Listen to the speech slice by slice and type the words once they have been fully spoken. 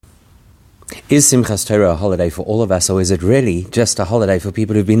Is Simchas Torah a holiday for all of us, or is it really just a holiday for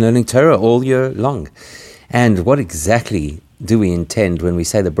people who've been learning Torah all year long? And what exactly do we intend when we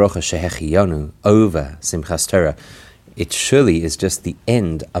say the bracha Shehechiyanu over Simchas Torah? It surely is just the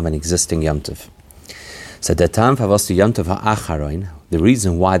end of an existing Yom Tov. So the time for us to Yom Tov ha'acharon, the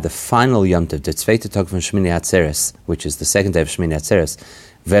reason why the final Yom Tov, the Tzveite Tag von Shmini Atzeres, which is the second day of Shmini Atzeres,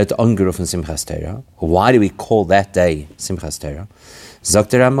 wird angerufen Simchas Torah. Why do we call that day Simchas Torah?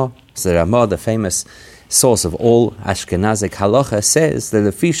 Zok Rama, so Rama, the famous source of all Ashkenazic halacha, says that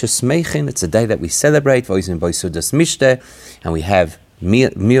the Fisha Smechin, it's a day that we celebrate, and we have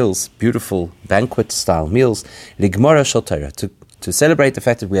meals, beautiful banquet-style meals, Ligmara Shel Torah, to celebrate the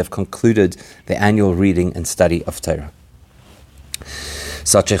fact that we have concluded the annual reading and study of Torah.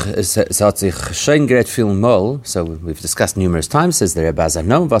 So we've discussed numerous times, says the Rebbe,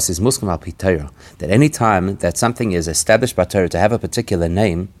 that any time that something is established by Torah to have a particular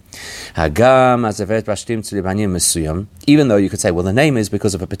name, even though you could say, well, the name is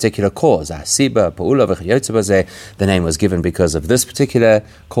because of a particular cause. The name was given because of this particular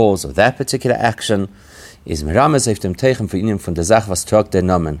cause or that particular action. What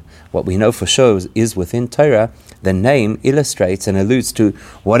we know for sure is within Torah, the name illustrates and alludes to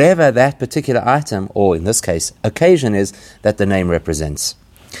whatever that particular item, or in this case, occasion is, that the name represents.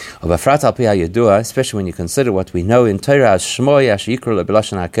 Especially when you consider what we know in Torah as Shmoy Yikra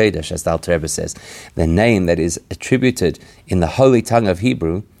B'Lashon HaKodesh, as the Alter Rebbe says, the name that is attributed in the holy tongue of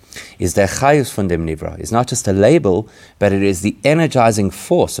Hebrew is der Chayus von dem Nivra. It's not just a label, but it is the energizing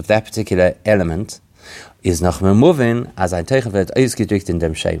force of that particular element. Is nach moving as ein Teichen wird ausgedrückt in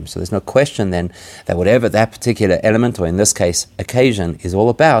dem Shem. So there's no question then that whatever that particular element, or in this case occasion, is all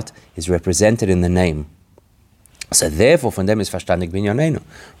about, is represented in the name. So therefore, von dem ist verstandig binyanenu.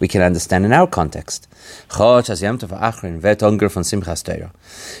 We can understand in our context. Now,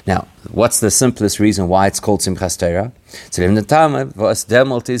 what's the simplest reason why it's called Simchas Torah?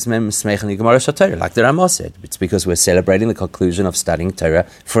 Like the Ramah said, it's because we're celebrating the conclusion of studying Torah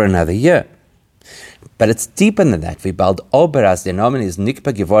for another year. But it's deeper than that. Seeing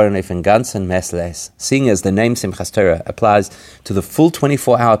as the name Simchas Torah applies to the full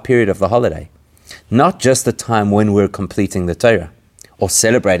 24-hour period of the holiday, not just the time when we're completing the Torah or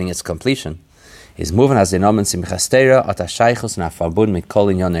celebrating its completion. It must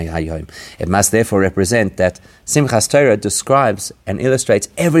therefore represent that Simchas Torah describes and illustrates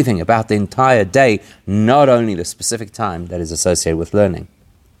everything about the entire day, not only the specific time that is associated with learning.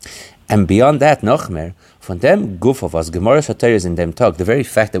 And beyond that, Nochmer, von dem Guf of us, Gemara Torah is in dem Tag, the very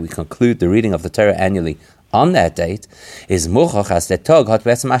fact that we conclude the reading of the Torah annually on that date, is Muchach as the Tag hat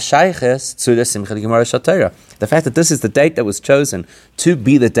betzem ashayches zu der Simcha Gemara Torah. The fact that this is the date that was chosen to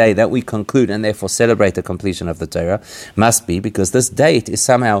be the day that we conclude and therefore celebrate the completion of the Torah must be because this date is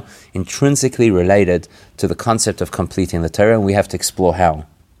somehow intrinsically related to the concept of completing the Torah, and we have to explore how.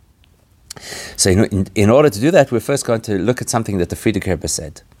 So in order to do that, we're first going to look at something that the Frierdiker Rebbe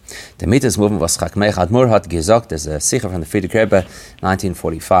said. The Mitzvahs movement was Chakmei Admor hat gesagt, there's a Sikha from the Frierdiker Rebbe,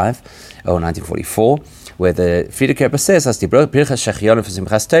 1945 or 1944, where the Frierdiker Rebbe says, as the Birchas Shechianu for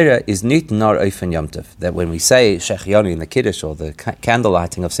Simchas Torah is nicht nor Ofen Yom Tov. That when we say Shechianu in the Kiddush or the candle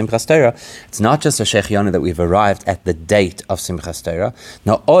lighting of Simchas Torah, it's not just a Shechianu that we've arrived at the date of Simchas Torah,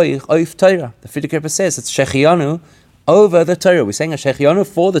 no Oif Torah. The Frierdiker Rebbe says it's Shechianu over the Torah. We're saying a Shechianu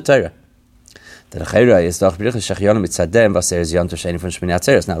for the Torah. Now,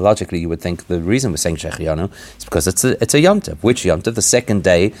 logically, you would think the reason we're saying Shechianu is because it's a Yom Tov. Which Yom Tov? The second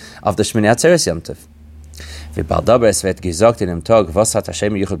day of the Shmini Atzeres Yom Tov.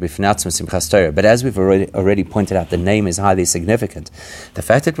 But as we've already pointed out, the name is highly significant. The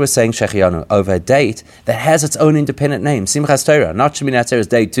fact that we're saying Shechianu over a date that has its own independent name, Simchas Torah, not Shmini Atzeres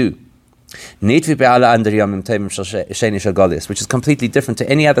Day 2. Which is completely different to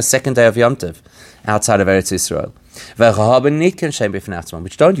any other second day of Yom Tov outside of Eretz Yisrael,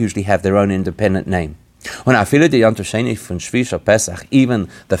 which don't usually have their own independent name. Even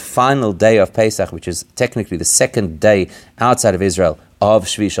the final day of Pesach, which is technically the second day outside of Israel of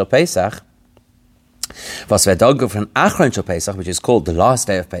Shvi Shel Pesach, which is called the last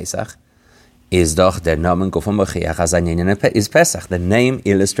day of Pesach, is doch der Namen Gufam Machiach as is Pesach. The name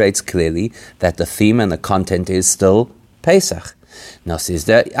illustrates clearly that the theme and the content is still Pesach. Now, it's just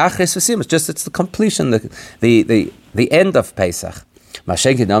it's the completion, the end of Pesach. Whereas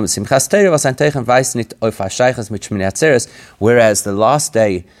the last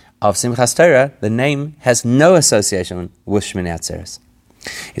day of Simchas Torah, the name has no association with Shmini Atzeres.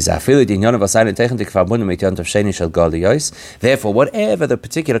 Therefore, whatever the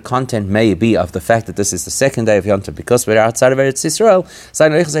particular content may be of the fact that this is the second day of Yom Tov, because we're outside of Eretz Yisrael,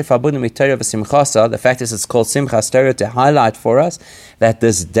 the fact is it's called Simchas Torah to highlight for us that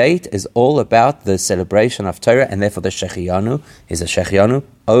this date is all about the celebration of Torah, and therefore the Shechianu is a Shechianu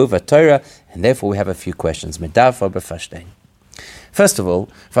over Torah, and therefore we have a few questions. First of all,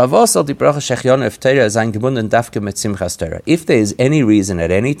 if there is any reason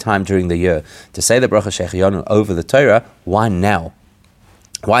at any time during the year to say the bracha Shechianu over the Torah, why now?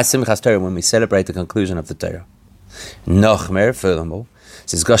 Why Simchas Torah when we celebrate the conclusion of the Torah? Nochmer, furthermore,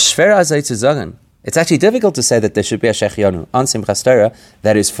 says it's actually difficult to say that there should be a Shechianu on Simchas Torah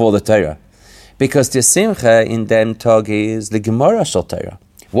that is for the Torah, because the Simcha in dem Tag is the Gemara Shel Torah.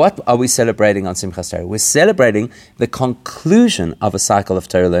 What are we celebrating on Simchas Torah? We're celebrating the conclusion of a cycle of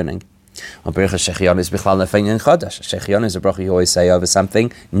Torah learning. Shechianu is a bracha you always say over something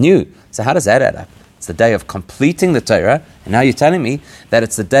new. So how does that add up? It's the day of completing the Torah, and now you're telling me that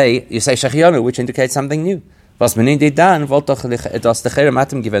it's the day you say Shechianu, which indicates something new. So if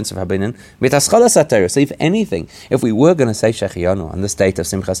anything, if we were going to say Shechianu on this date of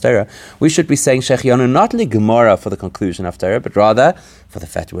Simchas Torah, we should be saying Shechianu not li Gemara for the conclusion of Torah, but rather for the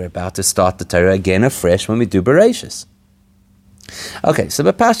fact we're about to start the Torah again afresh when we do Bereshis. Okay, so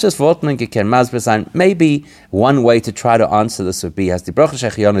bepashas Voltman geken mazbesan. Maybe one way to try to answer this would be as the bracha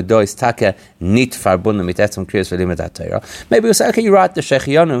Shechianu do is taka nit farbunden mit etzem kriyas v'limudat Torah. Maybe we'll say, okay, you're right. The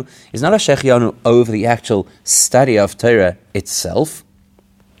Shechianu is not a Shechianu over the actual study of Torah itself.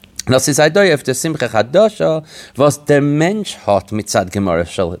 Das ist if the Simcha Chadasha was der Mensch hat mitzad Gemara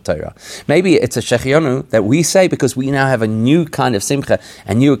Shel Torah. Maybe it's a Shechianu that we say because we now have a new kind of Simcha,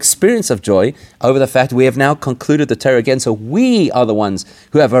 a new experience of joy over the fact we have now concluded the Torah again, so we are the ones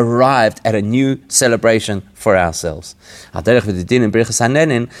who have arrived at a new celebration for ourselves. Like the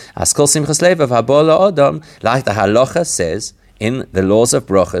halacha says in the laws of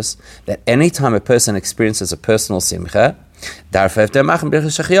brachas that any time a person experiences a personal Simcha, he should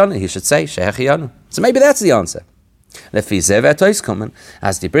say Shechianu. So maybe that's the answer. As the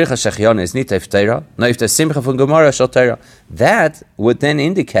Bircha Shechianu is nit Torah, no if the Simcha from Gemara Shel Torah, that would then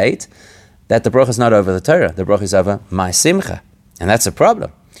indicate that the bracha is not over the Torah. The bracha is over my Simcha, and that's a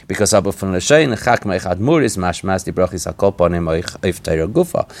problem because Abu from L'Shein Chak Meichad Mur is mashmas the bracha is Hakol Panim Oif Torah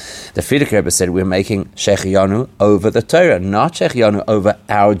Gufa. The Frierdiker Rebbe said we're making Shechianu over the Torah, not Shechianu over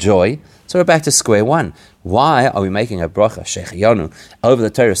our joy. So we're back to square one. Why are we making a bracha Shechianu over the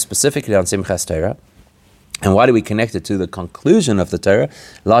Torah, specifically on Simchas Torah? And why do we connect it to the conclusion of the Torah?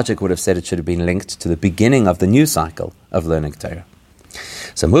 Logic would have said it should have been linked to the beginning of the new cycle of learning Torah.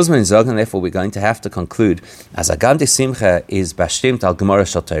 So Muzman Zogan, therefore, we're going to have to conclude, as Agam Simcha is Bashtimt al Gemara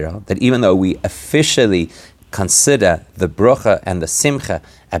Shel Torah, that even though we officially consider the bracha and the Simcha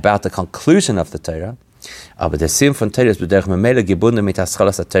about the conclusion of the Torah,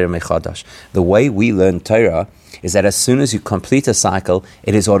 the way we learn Torah is that as soon as you complete a cycle,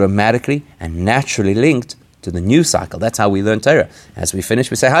 it is automatically and naturally linked to the new cycle. That's how we learn Torah. As we finish,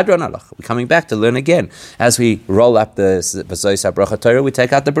 we say Hadron Alach. We're coming back to learn again. As we roll up the V'zois HaBracha Torah, we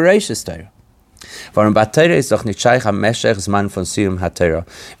take out the Bereshis Torah.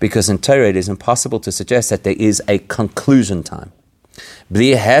 Because in Torah it is impossible to suggest that there is a conclusion time.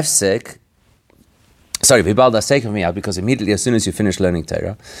 Vibal dasek of me out, because immediately as soon as you finish learning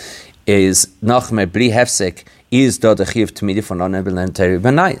Torah, is nachme bli hefsek is do the chiv to me from non learn Torah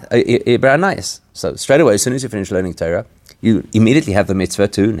ibranias. So straight away, as soon as you finish learning Torah, you immediately have the mitzvah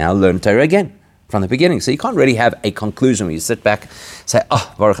to now learn Torah again from the beginning. So you can't really have a conclusion where you sit back, say,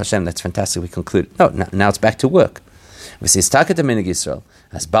 "Oh, Baruch Hashem, that's fantastic. We conclude." No, now it's back to work. That's how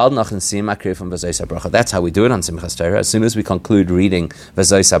we do it on Simchas Torah. As soon as we conclude reading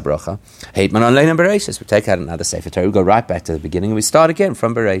V'zois HaBracha, we take out another Sefer Torah, we go right back to the beginning, and we start again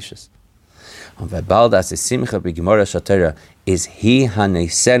from Bereshis. So now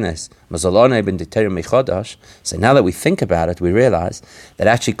that we think about it, we realize that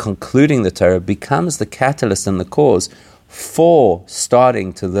actually concluding the Torah becomes the catalyst and the cause for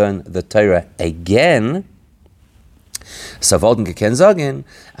starting to learn the Torah again. So Volden geken sagen,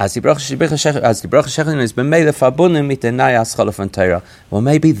 as the bracha Shechianu is b'meila farbunden mit der naya Schola von Torah. Well,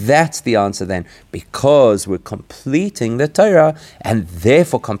 maybe that's the answer then, because we're completing the Torah, and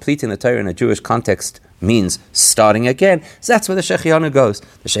therefore completing the Torah in a Jewish context means starting again. So that's where the Shechianu goes.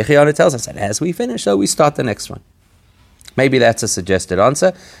 The Shechianu tells us that as we finish, so we start the next one. Maybe that's a suggested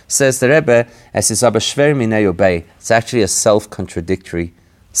answer. Says the Rebbe, it's actually a self-contradictory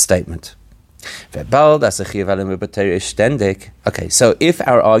statement. Okay, so if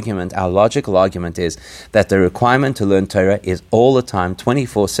our argument, our logical argument is that the requirement to learn Torah is all the time,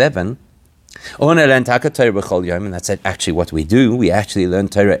 24/7, and that's actually what we do, we actually learn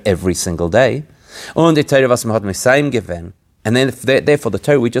Torah every single day, and then therefore the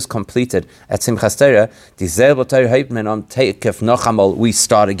Torah we just completed at Simchas Torah, we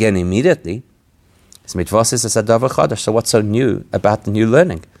start again immediately. So what's so new about the new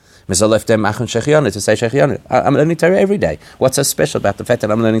learning? To say Shechianu, I'm learning Torah every day. What's so special about the fact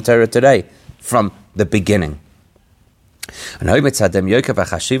that I'm learning Torah today from the beginning? And if you're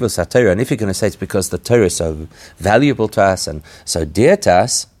going to say it's because the Torah is so valuable to us and so dear to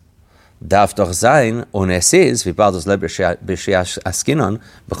us, darf doch sein, und es ist, wie bald das Leben askinon,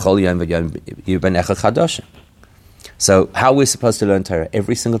 b'chol yom v'yom yuben echad chadosh. So how we're supposed to learn Torah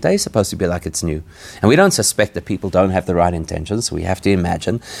every single day is supposed to be like it's new. And we don't suspect that people don't have the right intentions. So we have to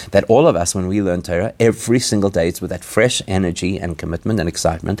imagine that all of us, when we learn Torah, every single day it's with that fresh energy and commitment and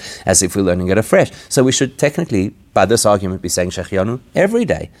excitement as if we're learning it afresh. So we should technically, by this argument, be saying Shechianu every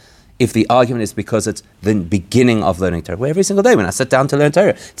day. If the argument is because it's the beginning of learning Torah. Well, every single day when I sit down to learn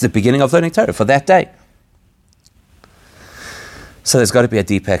Torah, it's the beginning of learning Torah for that day. So there's got to be a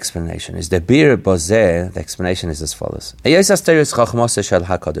deeper explanation. The explanation is as follows. When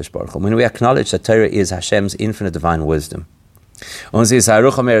we acknowledge that Torah is Hashem's infinite divine wisdom, for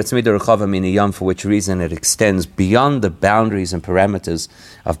which reason it extends beyond the boundaries and parameters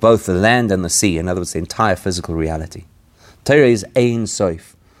of both the land and the sea, in other words, the entire physical reality. Torah is Ein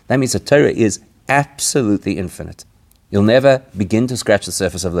Sof. That means that Torah is absolutely infinite. You'll never begin to scratch the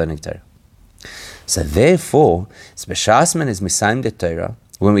surface of learning Torah. So therefore,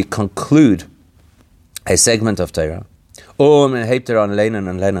 when we conclude a segment of Torah, and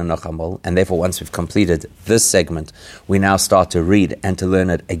therefore once we've completed this segment, we now start to read and to learn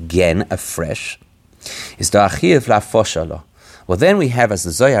it again afresh. Well, then we have, as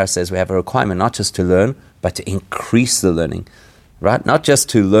the Zohar says, we have a requirement not just to learn, but to increase the learning. Right? Not just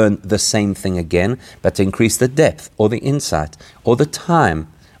to learn the same thing again, but to increase the depth, or the insight, or the time,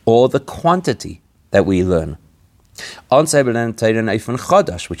 or the quantity that we learn. Which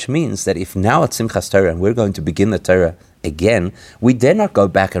means that if now at Simchas Torah and we're going to begin the Torah again, we dare not go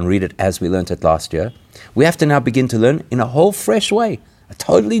back and read it as we learned it last year. We have to now begin to learn in a whole fresh way, a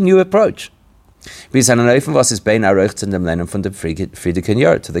totally new approach. To the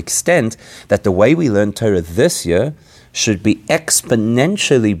extent that the way we learn Torah this year should be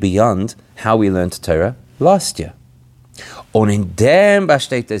exponentially beyond how we learned Torah last year. That's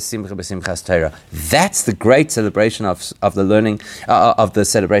the great celebration of the learning of the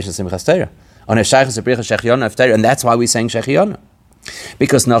celebration of Simchas Torah. And that's why we're saying Shechianu.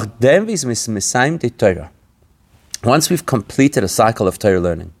 Because once we've completed a cycle of Torah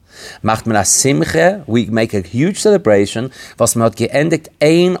learning, we make a huge celebration, because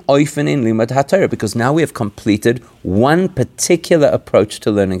now we have completed one particular approach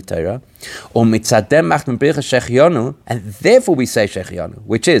to learning Torah, and therefore we say Shechianu,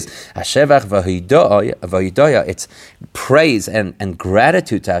 which is it's praise and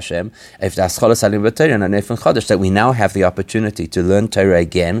gratitude to Hashem that we now have the opportunity to learn Torah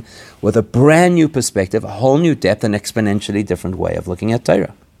again with a brand new perspective, a whole new depth, an exponentially different way of looking at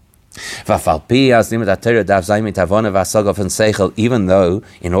Torah. Even though,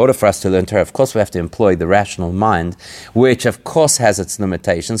 in order for us to learn Torah, of course we have to employ the rational mind, which of course has its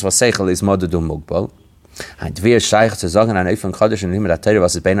limitations, for Seichel is modadu mugbal.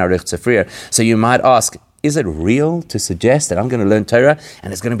 So you might ask, is it real to suggest that I'm going to learn Torah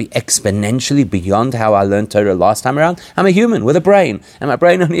and it's going to be exponentially beyond how I learned Torah last time around? I'm a human with a brain, and my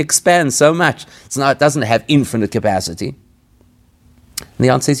brain only expands so much. It doesn't have infinite capacity. And the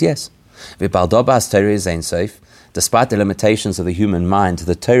answer is yes. Despite the limitations of the human mind,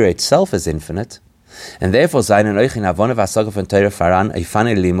 the Torah itself is infinite. And therefore, therefore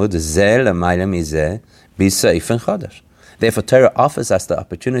Torah offers us the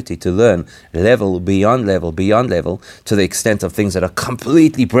opportunity to learn level, beyond level, to the extent of things that are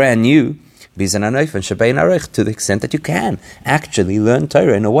completely brand new, to the extent that you can actually learn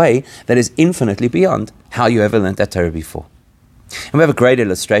Torah in a way that is infinitely beyond how you ever learned that Torah before. And we have a great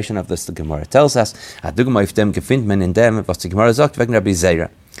illustration of this. The Gemara tells us, the Gemara in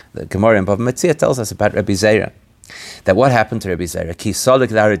Bava Metzia tells us about Rabbi Zera, that what happened to Rabbi Zera, Ki Solik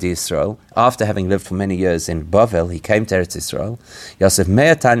Laradi Yisrael, after having lived for many years in Bavel, he came to Eretz Yisrael, Yosef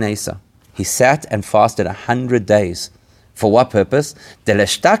Me'at HaNesa, he sat and fasted 100 days. For what purpose? That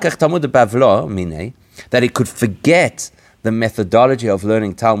he could forget the methodology of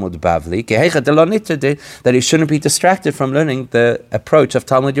learning Talmud Bavli, that he shouldn't be distracted from learning the approach of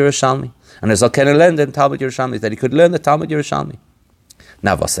Talmud Yerushalmi. And as Alkena learned in Talmud Yerushalmi, that he could learn the Talmud Yerushalmi.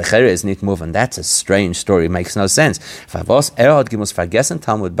 Now, was Sechere is nicht moving. That's a strange story. It makes no sense. Why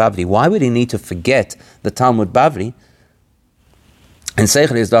would he need to forget the Talmud Bavli? And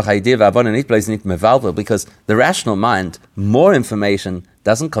Seichel is doch idea nicht because the rational mind, more information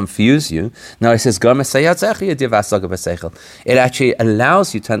doesn't confuse you. No, it says it actually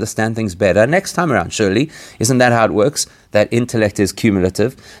allows you to understand things better next time around. Surely, isn't that how it works? That intellect is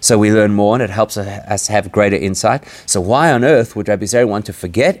cumulative, so we learn more and it helps us have greater insight. So why on earth would Rabbi Zera want to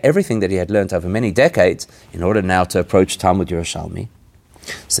forget everything that he had learned over many decades in order now to approach Talmud Yerushalmi?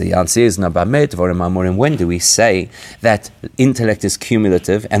 So the answer is, when do we say that intellect is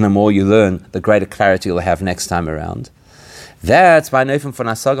cumulative and the more you learn, the greater clarity you'll have next time around? That's by Neufim von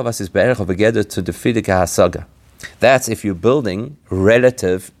Hasaga, was is Be'erich of Begeder to the Friedeke Hasaga. That's if you're building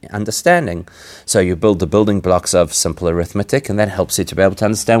relative understanding. So you build the building blocks of simple arithmetic, and that helps you to be able to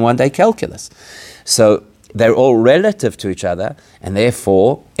understand one-day calculus. So they're all relative to each other, and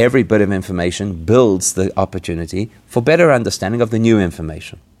therefore every bit of information builds the opportunity for better understanding of the new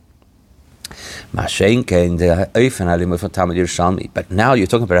information. But now you're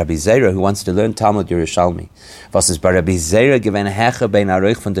talking about Rabbi Zera who wants to learn Talmud Yerushalmi. Was ist bei Rabbi Zera given hecher bein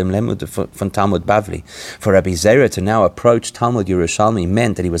aroich von dem Lemud von Talmud Bavli? For Rabbi Zera to now approach Talmud Yerushalmi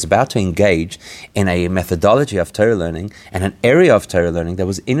meant that he was about to engage in a methodology of Torah learning and an area of Torah learning that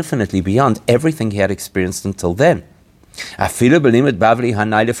was infinitely beyond everything he had experienced until then. And even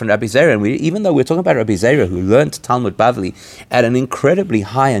though we're talking about Rabbi Zera who learned Talmud Bavli at an incredibly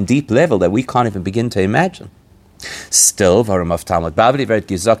high and deep level that we can't even begin to imagine, still, still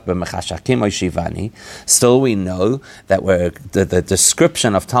we know that the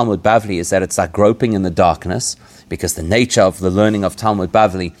description of Talmud Bavli is that it's like groping in the darkness, because the nature of the learning of Talmud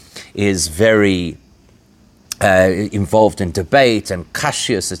Bavli is very involved in debate and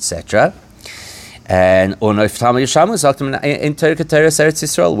kashius, etc. And whereas when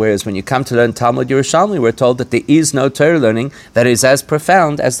you come to learn Talmud Yerushalmi, we're told that there is no Torah learning that is as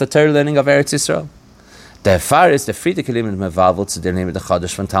profound as the Torah learning of Eretz Yisrael. That's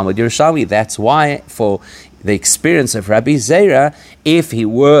why, for the experience of Rabbi Zera, if he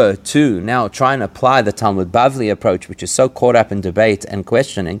were to now try and apply the Talmud Bavli approach, which is so caught up in debate and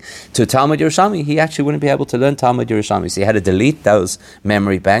questioning, to Talmud Yerushalmi, he actually wouldn't be able to learn Talmud Yerushalmi. So he had to delete those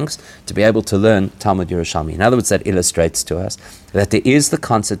memory banks to be able to learn Talmud Yerushalmi. In other words, that illustrates to us that there is the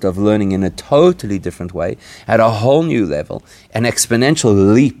concept of learning in a totally different way, at a whole new level, an exponential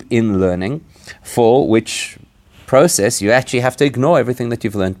leap in learning, for which process you actually have to ignore everything that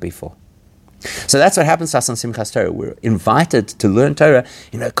you've learned before. So that's what happens to us on Simchas Torah. We're invited to learn Torah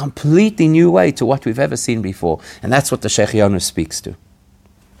in a completely new way to what we've ever seen before. And that's what the Sheikh Yonu speaks to.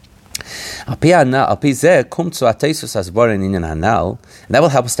 And that will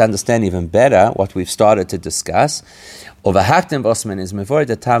help us to understand even better what we've started to discuss. It will also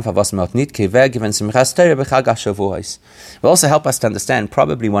help us to understand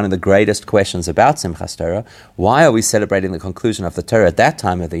probably one of the greatest questions about Simchas Torah. Why are we celebrating the conclusion of the Torah at that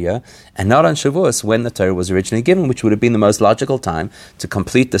time of the year and not on Shavuos when the Torah was originally given, which would have been the most logical time to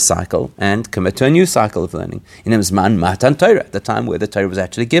complete the cycle and commit to a new cycle of learning? In Zman Matan Torah, the time where the Torah was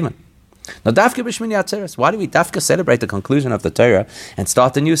actually given. Now, Dafka b'Shmini Atzeres. Why do we Dafka celebrate the conclusion of the Torah and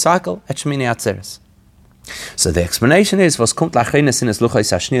start a new cycle at Shmini Atzeres? So the explanation is, the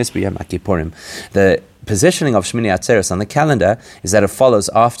positioning of Shmini Atzeres on the calendar is that it follows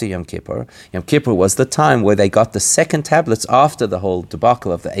after Yom Kippur. Yom Kippur was the time where they got the second tablets after the whole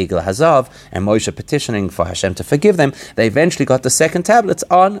debacle of the Egel Hazav and Moshe petitioning for Hashem to forgive them. They eventually got the second tablets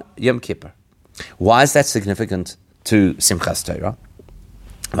on Yom Kippur. Why is that significant to Simchas Torah?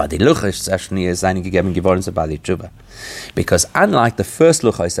 Because unlike the first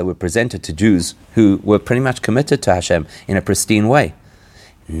luchos that were presented to Jews who were pretty much committed to Hashem in a pristine way,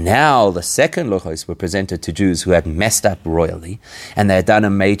 now the second luchos were presented to Jews who had messed up royally and they had done a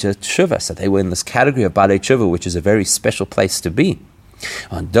major tshuva. So they were in this category of balei tshuva, which is a very special place to be.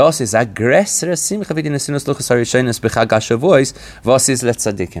 Und das ist a größere Simcha wie die Nesinus Luchos HaRishonos b'Chag HaShavuos, was ist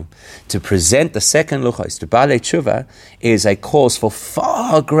letzadikim. To present the second Luchos to Balei Tshuva is a cause for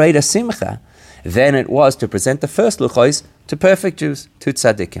far greater Simcha than it was to present the first Luchos to perfect Jews, to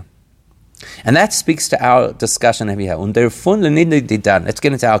Tzadikim. And that speaks to our discussion over here. Let's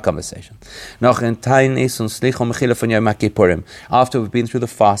get into our conversation. After we've been through the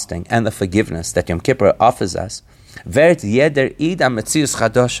fasting and the forgiveness that Yom Kippur offers us, Werd jeder Id am Metzius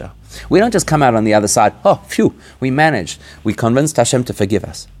Chadosha. We don't just come out on the other side, oh, phew, we managed. We convinced Hashem to forgive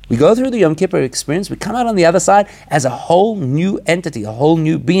us. We go through the Yom Kippur experience, we come out on the other side as a whole new entity, a whole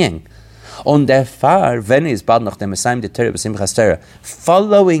new being. On der Far, wenn is bald noch dem Messiah der Torah b'simchas Torah.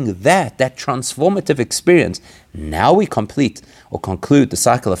 Following that transformative experience, now we complete or conclude the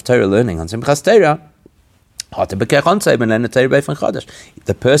cycle of Torah learning on Simchas Torah.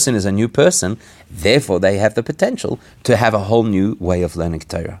 The person is a new person, therefore they have the potential to have a whole new way of learning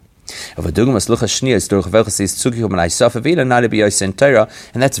Torah. And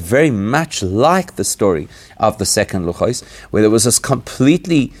that's very much like the story of the second Luchos, where there was this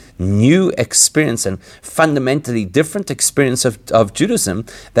completely new experience and fundamentally different experience of Judaism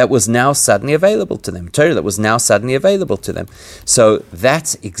that was now suddenly available to them, Torah that was now suddenly available to them. So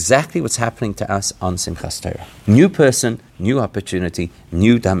that's exactly what's happening to us on Simchas Torah. New person, new opportunity,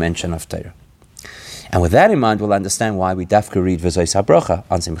 new dimension of Torah. And with that in mind, we'll understand why we dafka read V'zois HaBrocha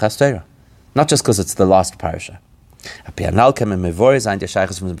on Simchas Torah. Not just because it's the last parasha.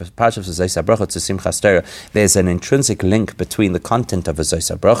 There's an intrinsic link between the content of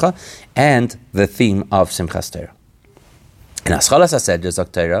V'zois HaBrocha and the theme of Simchas Torah. In Ascholas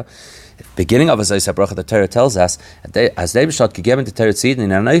HaSeder Torah, beginning of V'zois HaBrocha, the Torah tells us, as David shot gegeben the Torah tziden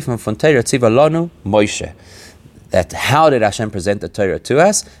in Anoifim von Torah tziva lanu Moshe. That how did Hashem present the Torah to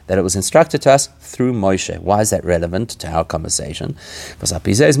us? That it was instructed to us through Moshe. Why is that relevant to our conversation? It's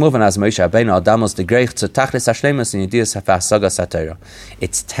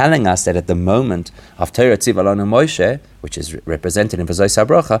telling us that at the moment of Torah Tziva Lanu Moshe, which is represented in V'zois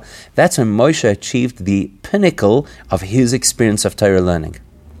HaBrocha, that's when Moshe achieved the pinnacle of his experience of Torah learning.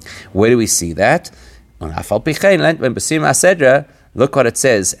 Where do we see that? Look what it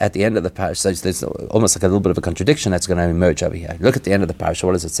says at the end of the parasha. So there's almost like a little bit of a contradiction that's going to emerge over here. Look at the end of the parasha.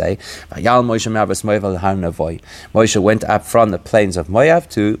 What does it say? Moshe went up from the plains of Moav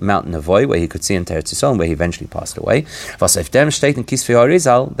to Mount Nevoy, where he could see in Teretz Yisrael, where he eventually passed away. That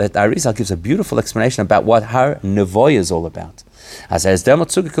Arizal gives a beautiful explanation about what Har Nevoy is all about.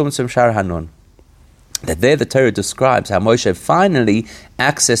 That there the Torah describes how Moshe finally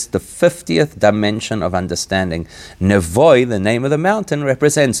accessed the 50th dimension of understanding. Nevoy, the name of the mountain,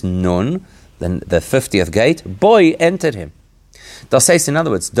 represents Nun, the 50th gate. Boy entered him. Das says, in other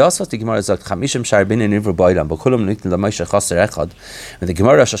words, das was die Gemara sagt, Chamishim Shar bin in Ivra Boilam, B'chulam Nitin LaMoshe Chaser Echad. When the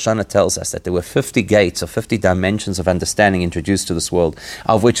Gemara Rosh Hashanah tells us that there were 50 gates or 50 dimensions of understanding introduced to this world,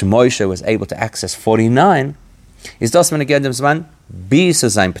 of which Moshe was able to access 49, is das when again Zman bis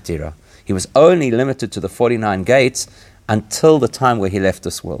sein Petira. He was only limited to the 49 gates until the time where he left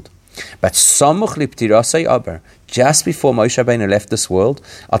this world. But just before Moshe Rabbeinu left this world,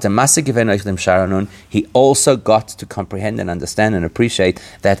 he also got to comprehend and understand and appreciate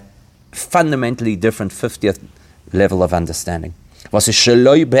that fundamentally different 50th level of understanding, which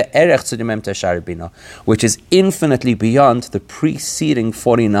is infinitely beyond the preceding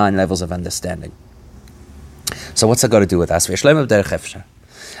 49 levels of understanding. So what's that got to do with us?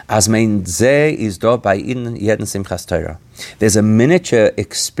 As mein Zeh is do by in jeden Simchas Torah. There's a miniature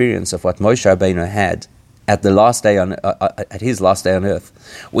experience of what Moshe Rabbeinu had at the last day at his last day on earth,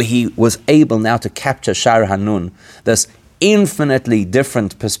 where he was able now to capture Shar Hanun, this infinitely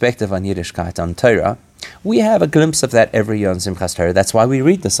different perspective on Yiddishkeit, on Torah. We have a glimpse of that every year on Simchas Torah. That's why we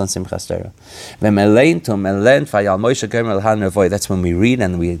read this on Simchas Torah. That's when we read,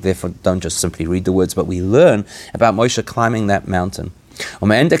 and we therefore don't just simply read the words, but we learn about Moshe climbing that mountain.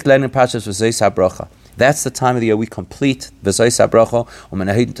 That's the time of the year we complete V'zois HaBrocha,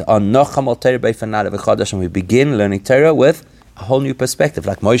 and we begin learning Torah with a whole new perspective.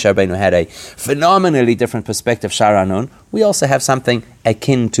 Like Moshe Rabbeinu had a phenomenally different perspective, Shar Hanun, we also have something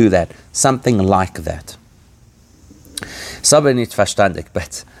akin to that, something like that.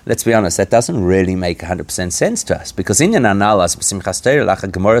 But let's be honest, that doesn't really make 100% sense to us, because in Analas Simchas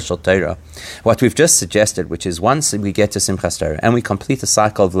Torah, what we've just suggested, which is once we get to Simchas Torah and we complete a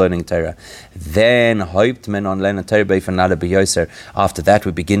cycle of learning Torah, then after that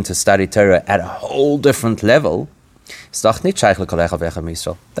we begin to study Torah at a whole different level. That's not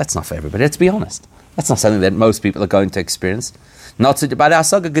for everybody, let's be honest. That's not something that most people are going to experience. Surely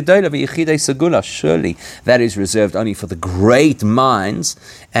that is reserved only for the great minds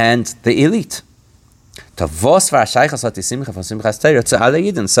and the elite. So if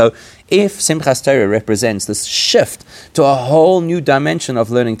Simchas Torah represents this shift to a whole new dimension of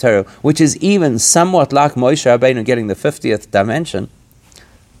learning Torah, which is even somewhat like Moshe Rabbeinu getting the 50th dimension,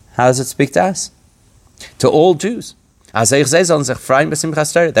 how does it speak to us? To all Jews.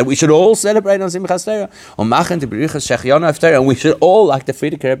 That we should all celebrate on Simchas Torah, and we should all, like the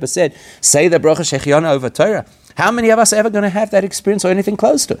Frierdiker Rebbe said, say the Bracha Shechiona over Torah. How many of us are ever going to have that experience or anything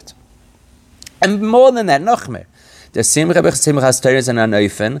close to it? And more than that, noch mehr. The Simchas Torah is an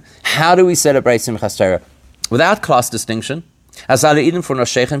anofen. How do we celebrate Simchas Torah? Without class distinction. That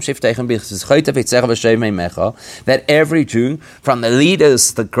every Jew, from the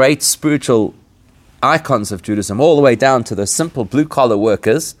leaders, the great spiritual icons of Judaism, all the way down to the simple blue-collar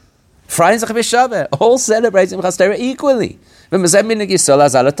workers, all celebrate Simchas Torah equally.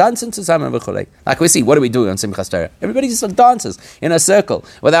 Like we see, what do we do on Simchas Torah? Everybody just dances in a circle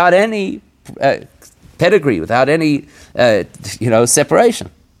without any pedigree, without any separation.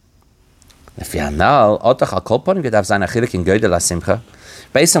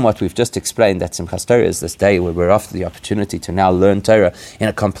 Based on what we've just explained, that Simchas Torah is this day where we're offered the opportunity to now learn Torah in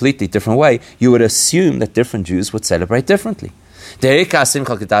a completely different way, you would assume that different Jews would celebrate differently. Those who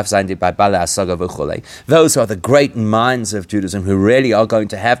are the great minds of Judaism who really are going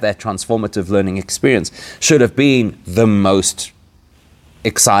to have that transformative learning experience should have been the most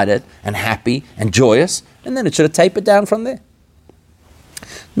excited and happy and joyous, and then it should have tapered down from there.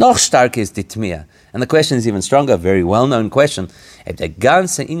 Noch stark is die Tmia. And the question is even stronger, a very well-known question. If the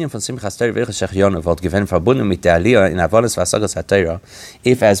ganze Inyan von Simchas Torah Virchas Shechionu wird gewinn verbunden mit der Aliyah in Avodas Vasagas HaTorah,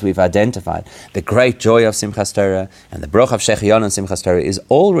 if, as we've identified, the great joy of Simchas Torah and the Broch of Shechionu and Simchas Torah is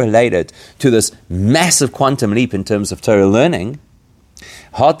all related to this massive quantum leap in terms of Torah learning,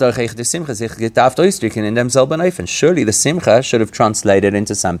 surely the Simcha should have translated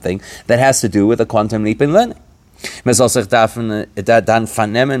into something that has to do with a quantum leap in learning. We should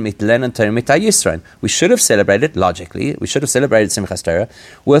have celebrated, logically, Simchas Torah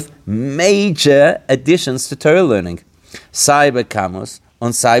with major additions to Torah learning. Saiba Kamus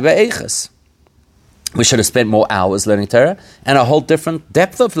and Saiba Eiches. We should have spent more hours learning Torah and a whole different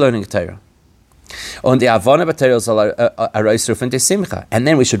depth of learning Torah. And then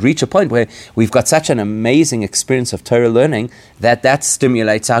we should reach a point where we've got such an amazing experience of Torah learning that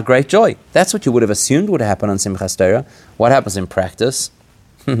stimulates our great joy. That's what you would have assumed would happen on Simchas Torah. What happens in practice?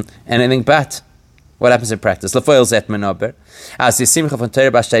 Anything but. What happens in practice? What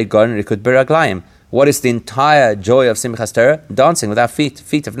is the entire joy of Simchas Torah? Dancing without feet.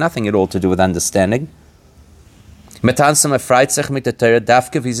 Feet have nothing at all to do with understanding. Freut sich mit der Torah,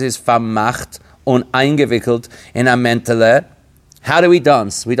 dafke wie sie ist vermacht und eingewickelt in a mentale. How do we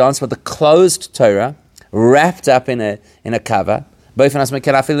dance? We dance with a closed Torah, wrapped up in a cover. Forget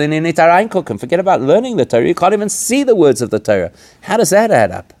about learning the Torah. You can't even see the words of the Torah. How does that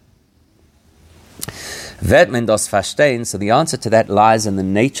add up? So the answer to that lies in the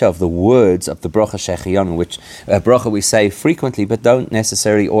nature of the words of the Brocha Shechionu, which Brocha we say frequently, but don't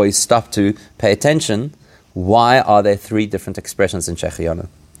necessarily always stop to pay attention. Why are there three different expressions in Shechionu?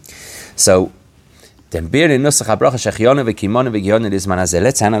 So, let's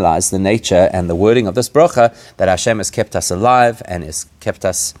analyze the nature and the wording of this bracha that Hashem has kept us alive and has kept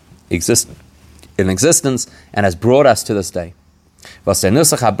us in existence and has brought us to this day. We know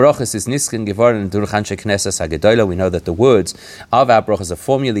that the words of our brachas, the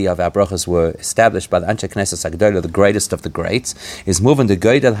formulae of our brachas were established by the Anshe Knesset HaGedolah, the greatest of the greats, is moving the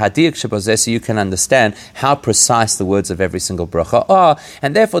Geidel Hadik Shebozeh, so you can understand how precise the words of every single bracha are,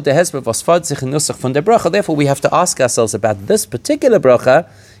 and therefore therefore we have to ask ourselves about this particular bracha.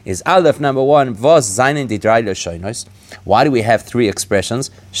 Is Aleph number one, Vos Zainin Didrai L'Shoinos. Why do we have three expressions?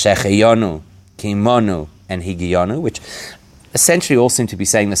 Shechiyonu, Kimonu, and Higiyonu, which essentially all seem to be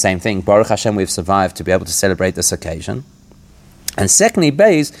saying the same thing. Baruch Hashem, we've survived to be able to celebrate this occasion. And secondly,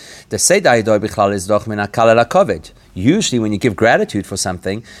 Beis, the Seder Yidoi Bichlal is doch min hakal el hakoved. Usually when you give gratitude for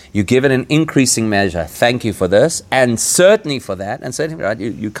something, you give it an increasing measure. Thank you for this, and certainly for that, and certainly, right,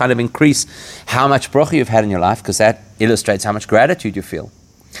 you kind of increase how much bracha you've had in your life, because that illustrates how much gratitude you feel.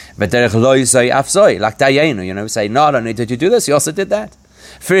 Like Dayenu, say, not only did you do this, you also did that.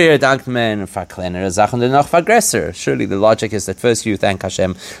 Surely the logic is that first you thank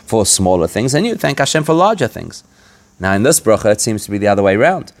Hashem for smaller things, and you thank Hashem for larger things. Now in this bracha, it seems to be the other way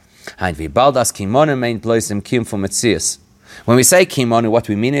around. When we say kimonu, what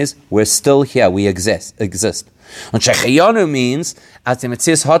we mean is we're still here, we exist. And shechiyonu means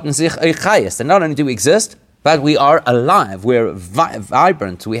that not only do we exist, but we are alive, we're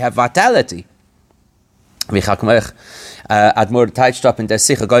vibrant, we have vitality. Admor Teitstop in der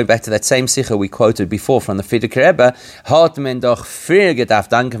Sicha, going back to that same Sicha we quoted before from the Frierdiker Rebbe, hat men doch früher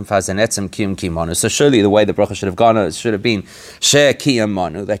gedacht danken für sein Etzem Kiyum Kimonu. So surely the way the bracha should have gone, should have been Sheh Kiyum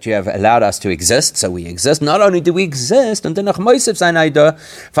Monu, that you have allowed us to exist, so we exist. Not only do we exist, und dennoch Moisef sein Eidah,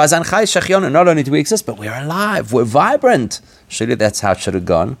 für sein Chai Shechionu, not only do we exist, but we're alive, we're vibrant. Surely that's how it should have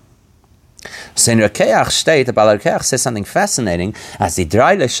gone. So in Rekeach state, the Baal Rekeach says something fascinating, as the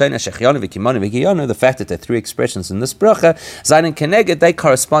fact that there are three expressions in this bracha, Zayin Keneged, they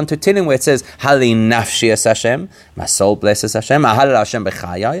correspond to Tilim, where it says, Hali nafshi es Hashem, my soul blesses Hashem, Ahalel Hashem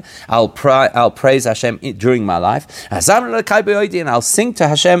b'chayai, I'll praise Hashem during my life, and I'll sing to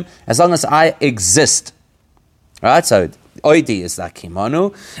Hashem as long as I exist. Right, so Oidi is like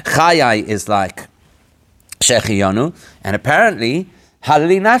Kimonu, Chayai is like Shechiyonu, and apparently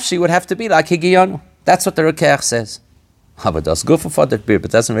Halali Nafshi would have to be like Higiyonu. That's what the Rekeach says. But does go for that beer, but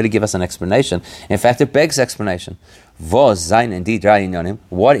doesn't really give us an explanation. In fact, it begs explanation. What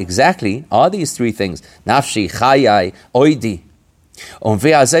exactly are these three things? Nafshi, Chayai, Oidi.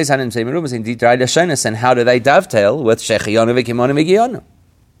 And how do they dovetail with Shechiyonu, Vikimonu, Higiyonu?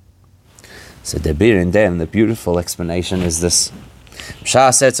 So the beer in them, the beautiful explanation is this. The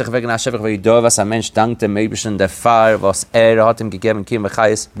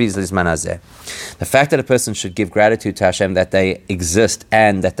fact that a person should give gratitude to Hashem that they exist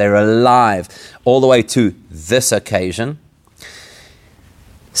and that they're alive all the way to this occasion.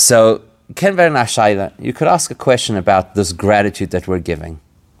 So, you could ask a question about this gratitude that we're giving.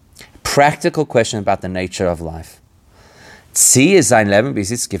 Practical question about the nature of life. Is it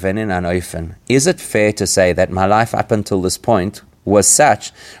fair to say that my life up until this point was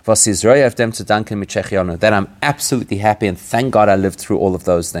such that I'm absolutely happy and thank God I lived through all of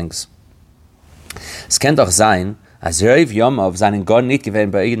those things? It's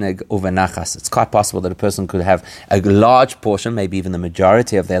quite possible that a person could have a large portion, maybe even the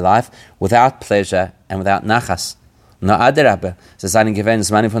majority of their life, without pleasure and without nachas.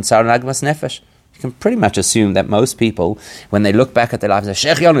 You can pretty much assume that most people, when they look back at their lives, say,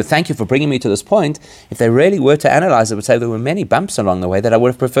 Sheikh Yonu, thank you for bringing me to this point. If they really were to analyze it, would say there were many bumps along the way that I would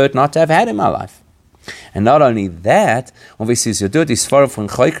have preferred not to have had in my life. And not only that, as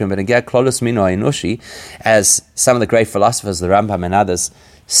some of the great philosophers, the Rambam and others,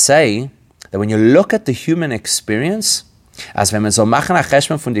 say that when you look at the human experience, if you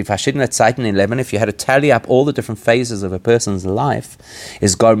had to tally up all the different phases of a person's life,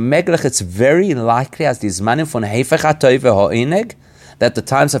 it's very likely as that the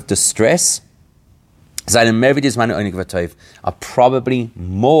times of distress are probably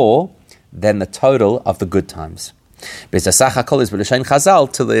more than the total of the good times. To the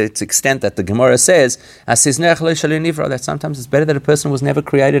extent that the Gemara says that sometimes it's better that a person was never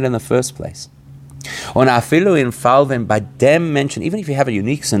created in the first place. By them mention, even if you have a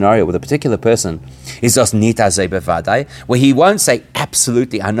unique scenario with a particular person, is just where he won't say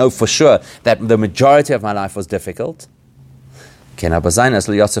absolutely, I know for sure that the majority of my life was difficult. But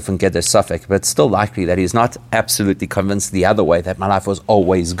it's still likely that he's not absolutely convinced the other way, that my life was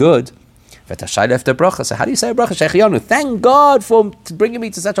always good. So how do you say a bracha? Sheikh Yonu, thank God for bringing me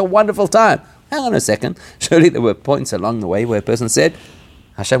to such a wonderful time. Hang on a second. Surely there were points along the way where a person said,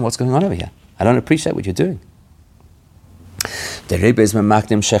 Hashem, what's going on over here? I don't appreciate what you're doing. The Rebbe is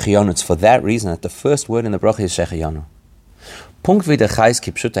memakdim Sheikh Yonu. It's for that reason that the first word in the bracha is Sheikh Yonu.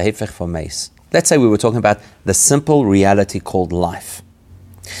 Let's say we were talking about the simple reality called life.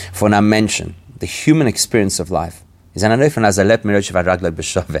 For now mention, the human experience of life is nobody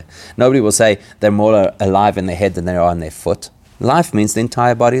will say they're more alive in their head than they are in their foot. Life means the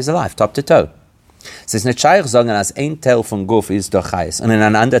entire body is alive, top to toe. Es ist nicht scheich sagen, als ein Teil von Guf ist doch heiß, und in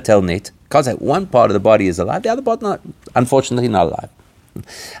an anderer Teil nicht. Can't say one part of the body is alive, the other part not, unfortunately not alive.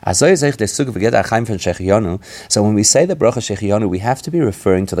 So when we say the bracha Sheikh Yonu, we have to be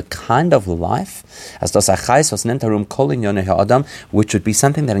referring to the kind of life as das achais was nennt darum kol inyone ha'adam, which would be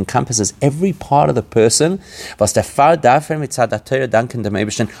something that encompasses every part of the person, was der Fall dafür mitzad HaTorah danken dem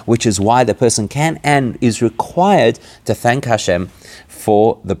Eibishter, which is why the person can and is required to thank Hashem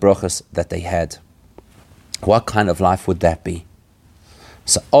for the brachas that they had. What kind of life would that be?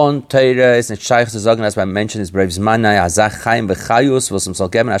 So on Torah is nicht scheich zu sagen, as I mentioned, is breves manai azach chaim v'chayus was soll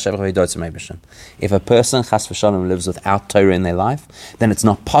geben Hashem v'yidotzim Eibishter. If a person chas v'shalom lives without Torah in their life, then it's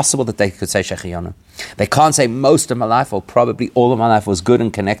not possible that they could say Sheikh Yonu. They can't say most of my life or probably all of my life was good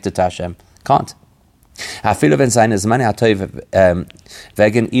and connected to Hashem. Can't. Even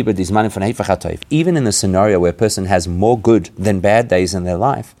in the scenario where a person has more good than bad days in their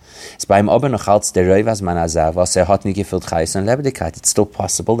life, it's still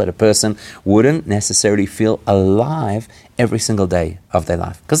possible that a person wouldn't necessarily feel alive every single day of their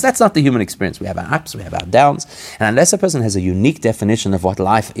life. Because that's not the human experience. We have our ups, we have our downs. And unless a person has a unique definition of what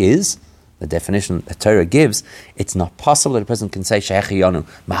life is, the definition that Torah gives, it's not possible that a person can say, Sheikh Yonu,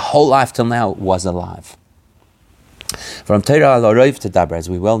 my whole life till now was alive. From Torah al-Arov to Dabra, as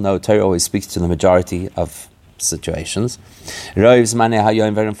we well know, Torah always speaks to the majority of situations. Truth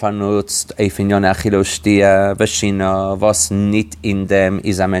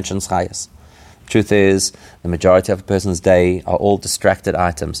is, the majority of a person's day are all distracted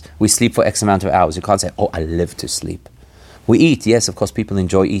items. We sleep for X amount of hours. You can't say, oh, I live to sleep. We eat, yes, of course, people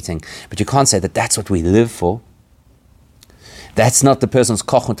enjoy eating, but you can't say that that's what we live for. That's not the person's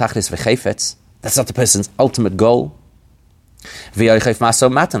koch und tachlis v'chefetz. That's not the person's ultimate goal.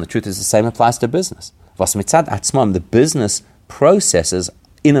 The truth is the same applies to business. The business processes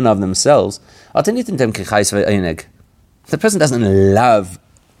in and of themselves. The person doesn't love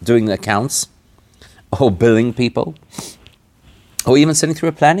doing the accounts or billing people or even sitting through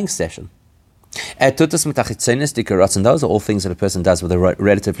a planning session. And those are all things that a person does with a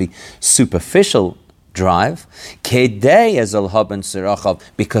relatively superficial drive,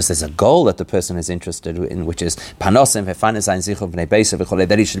 because there's a goal that the person is interested in, which is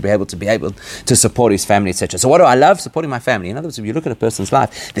that he should be able to support his family, etc. So what do I love? Supporting my family. In other words, if you look at a person's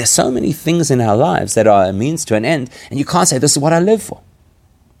life, there's so many things in our lives that are a means to an end, and you can't say, this is what I live for.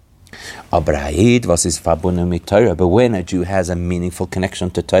 But when a Jew has a meaningful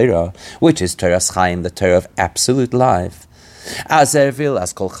connection to Torah, which is Torah's Chaim, the Torah of absolute life, which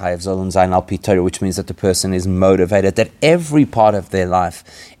means that the person is motivated, that every part of their life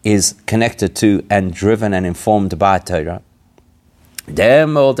is connected to and driven and informed by Torah,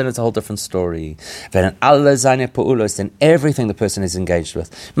 then it's a whole different story. Then everything the person is engaged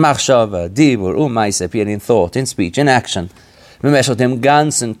with, machshava, dibur, umaisa, in thought, in speech, in action,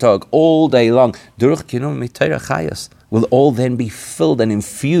 all day long, will all then be filled and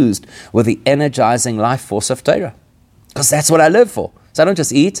infused with the energizing life force of Torah. Because that's what I live for. So I don't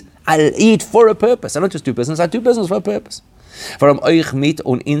just eat, I eat for a purpose. I don't just do business, I do business for a purpose.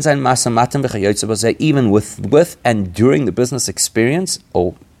 Even with and during the business experience,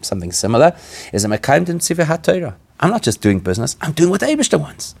 or something similar, is I'm not just doing business, I'm doing what the Eibishter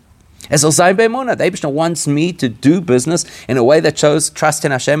wants. The Eibishter wants me to do business in a way that shows trust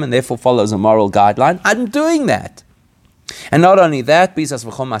in Hashem and therefore follows a moral guideline. I'm doing that. And not only that, the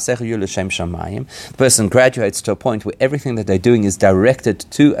person graduates to a point where everything that they're doing is directed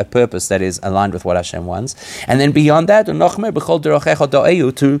to a purpose that is aligned with what Hashem wants. And then beyond that, to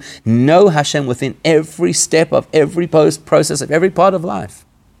know Hashem within every step of every process of every part of life.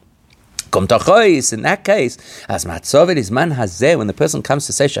 In that case, as Matzovet is man hazeh, when the person comes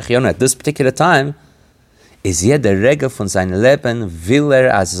to say Shechionu at this particular time, is jeder Regel von seinem Leben will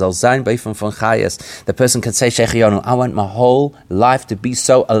as soll sein Beifung von Chayes. The person can say Shechionu, I want my whole life to be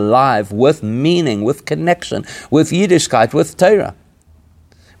so alive with meaning, with connection, with Yiddishkeit, with Torah.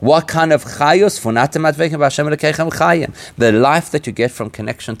 What kind of chayos? The life that you get from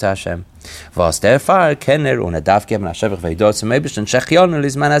connection to Hashem. That's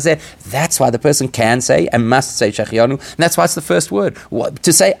why the person can say and must say Shechionu, and that's why it's the first word.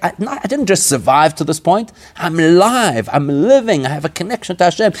 To say, I didn't just survive to this point. I'm alive, I'm living, I have a connection to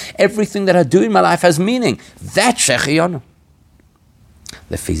Hashem. Everything that I do in my life has meaning. That's Shechionu.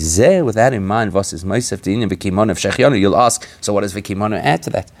 With that in mind, what is Mosef Dinim v'Kimono of Shechionu? You'll ask, so what does v'Kimono add to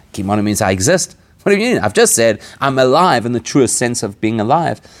that? Kimono means I exist. What do you mean? I've just said I'm alive in the truest sense of being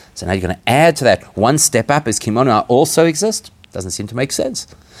alive. So now you're going to add to that. One step up is Kimono, I also exist. Doesn't seem to make sense.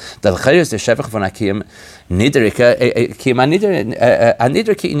 Surely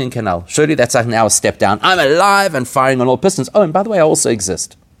that's like now a step down. I'm alive and firing on all pistons. Oh, and by the way, I also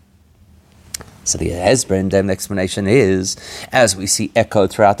exist. So the Hezbollah and then the explanation is, as we see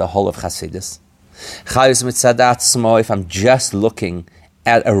echoed throughout the whole of Chassidus, if I'm just looking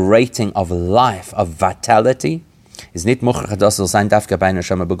at a rating of life, of vitality, is nicht muchach das soll sein dafka bei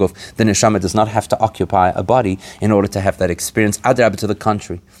neshama beguf. The neshama does not have to occupy a body in order to have that experience. Adrab, to the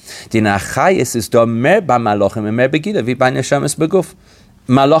contrary. Die nachayis is do mer ba malachim and mer begila wie bei neshamas beguf.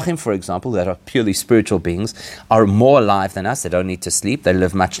 Malachim, for example, that are purely spiritual beings, are more alive than us. They don't need to sleep. They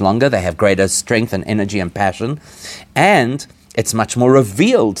live much longer. They have greater strength and energy and passion. And it's much more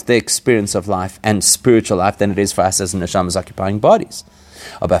revealed, the experience of life and spiritual life, than it is for us as neshamas occupying bodies.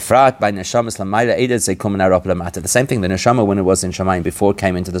 The same thing, the neshama, when it was in Shamayim, before it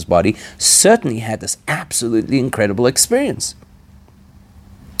came into this body, certainly had this absolutely incredible experience.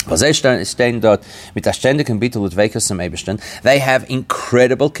 They have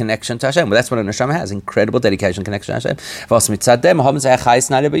incredible connection to Hashem. Well, that's what a neshama has, incredible dedication, connection to Hashem,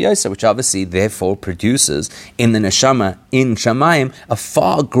 which obviously therefore produces in the neshama, in Shamayim, a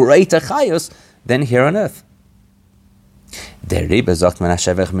far greater chayos than here on earth. So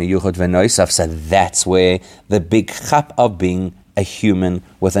that's where the big chap of being a human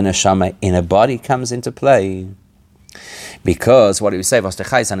with a neshama in a body comes into play. Because what do we say? Not only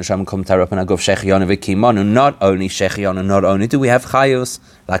shechionu, not only do we have chayus,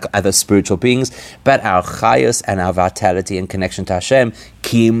 like other spiritual beings, but our chayus and our vitality and connection to Hashem,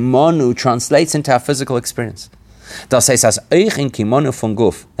 kimonu, translates into our physical experience. That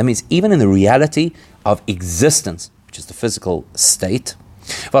means even in the reality of existence, which is the physical state,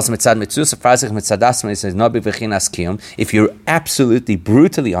 if you're absolutely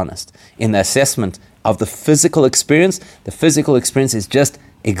brutally honest in the assessment of the physical experience is just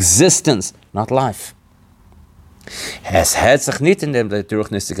existence, not life. It's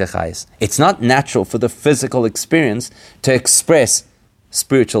not natural for the physical experience to express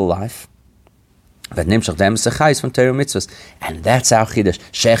spiritual life. And that's our chiddush.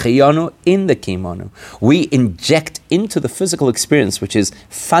 Shechiyonu in the kimonu. We inject into the physical experience, which is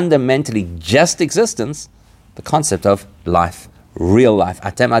fundamentally just existence, the concept of life, real life.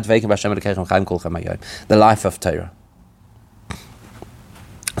 The life of Torah.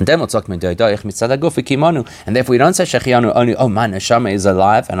 And then we'll talk and therefore we don't say Shechiyonu only, oh my neshama is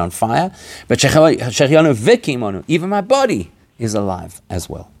alive and on fire, but Shechiyonu v'kimonu, even my body is alive as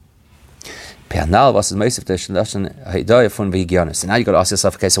well. So now you've got to ask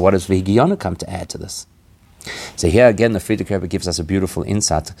yourself, okay, so what does V'higiyonu come to add to this? So here again, the Frierdiker Rebbe gives us a beautiful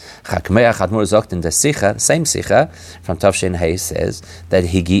insight. Chakmei Chadmur sagt in the Sicha, same Sicha, from Tavshin Hey, says that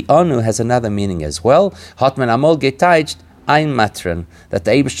Higiyonu has another meaning as well. Hatman Amol Getaycht Ein Matron, that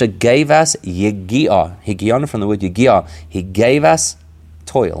the Eibusha gave us Yigiyah. Higiyonu from the word Yigiyah. He gave us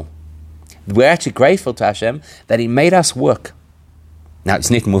toil. We're actually grateful to Hashem that He made us work. Now, you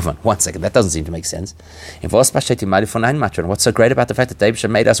need to move on. 1 second. That doesn't seem to make sense. What's so great about the fact that David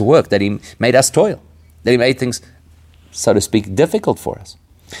made us work, that He made us toil, that He made things, so to speak, difficult for us?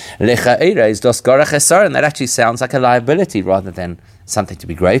 And that actually sounds like a liability rather than something to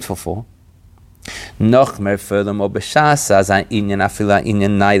be grateful for. Let's say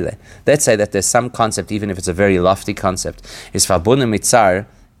that there's some concept, even if it's a very lofty concept, is verbunden mit tsar,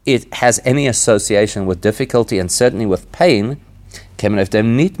 it has any association with difficulty and certainly with pain,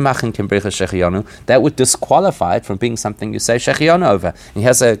 that would disqualify it from being something you say Shechiyonu over. And he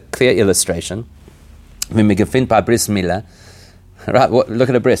has a clear illustration. Right, look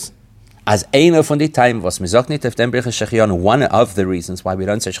at a bris. As one of the reasons why we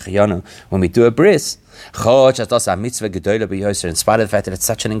don't say Shechiyonu when we do a bris, in spite of the fact that it's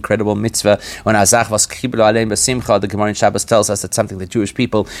such an incredible mitzvah, when the Gemara in Shabbos tells us that something the Jewish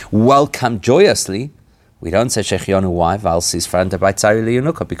people welcome joyously, we don't say Shechiyonu. Why? Because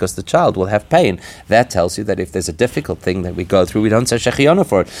the child will have pain. That tells you that if there's a difficult thing that we go through, we don't say Shechiyonu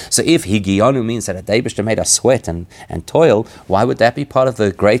for it. So if Higiyonu means that a Eibusha made us sweat and toil, why would that be part of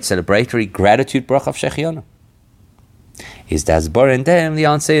the great celebratory gratitude bracha of Shechiyonu? Is das boring? The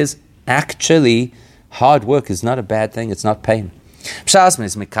answer is actually hard work is not a bad thing. It's not pain. Let's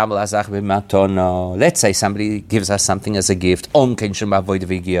say somebody gives us something as a gift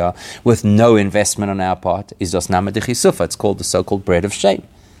with no investment on our part. It's called the so-called bread of shame.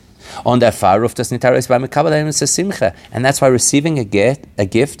 And that's why receiving a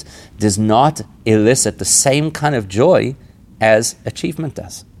gift does not elicit the same kind of joy as achievement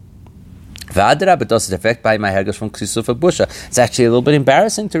does. It's actually a little bit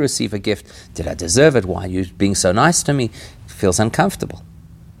embarrassing to receive a gift. Did I deserve it? Why are you being so nice to me? Feels uncomfortable.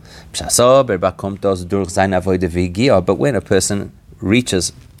 But when a person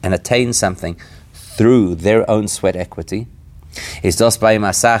reaches and attains something through their own sweat equity, that's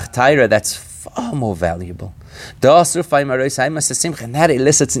far more valuable. And that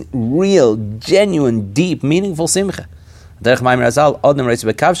elicits real, genuine, deep, meaningful simcha. Similar to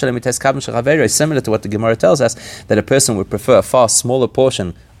what the Gemara tells us, that a person would prefer a far smaller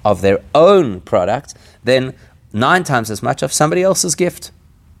portion of their own product than 9 times as much of somebody else's gift.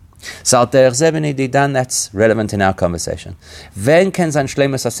 So that's relevant in our conversation. When can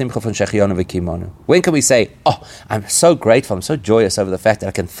we say, oh, I'm so grateful, I'm so joyous over the fact that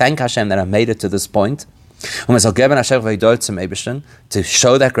I can thank Hashem that I made it to this point, to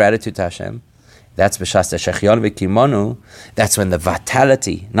show that gratitude to Hashem? That's that's when the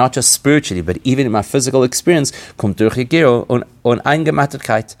vitality, not just spiritually, but even in my physical experience, kommt durch Higiro und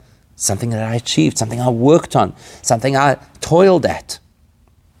Eingemattetkeit. Something that I achieved, something I worked on, something I toiled at.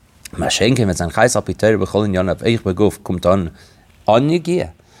 Whereas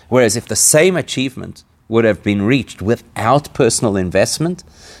if the same achievement would have been reached without personal investment,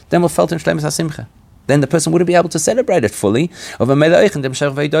 then the person wouldn't be able to celebrate it fully.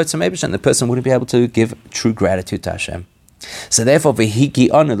 The person wouldn't be able to give true gratitude to Hashem. So therefore,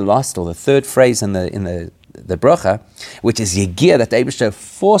 the last or the third phrase in the the bracha, which is Yegir, that the Eibishter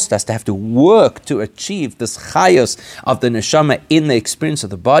forced us to have to work to achieve this chayos of the neshama in the experience of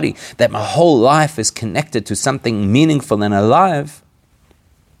the body, that my whole life is connected to something meaningful and alive,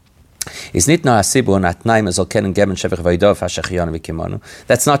 is nit no hasibu and atnaim as olken geben shevich vaydov hashechionu v'kimonu.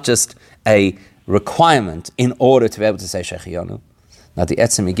 That's not just a requirement in order to be able to say shechionu. Now the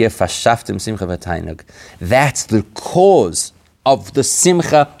etzem Yegir fashaftim simcha v'tainug. That's the cause of the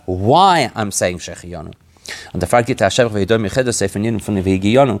simcha, why I'm saying shechionu. And that's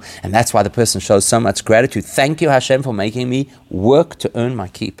why the person shows so much gratitude. Thank you, Hashem, for making me work to earn my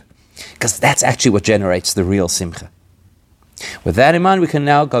keep. Because that's actually what generates the real simcha. With that in mind, we can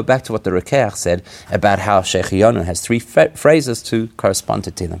now go back to what the Rekeach said about how shechionu has three phrases to correspond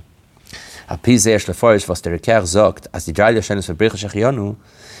to them. That there's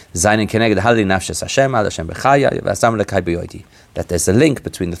a link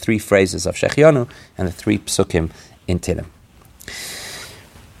between the three phrases of shechionu and the three psukim in Tehillim.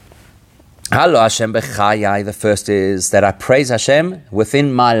 Hello Hashem b'chayai. The first is that I praise Hashem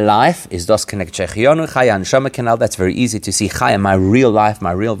within my life. Is dos connect shechionu chaya neshama canal. That's very easy to see. Chaya, my real life,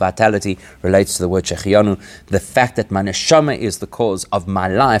 my real vitality relates to the word shechionu. The fact that my neshama is the cause of my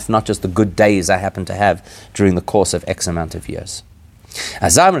life, not just the good days I happen to have during the course of X amount of years.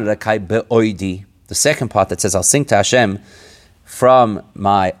 The second part that says I'll sing to Hashem from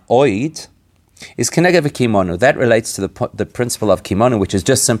my oid is keneged v'kimonu. That relates to the principle of kimonu, which is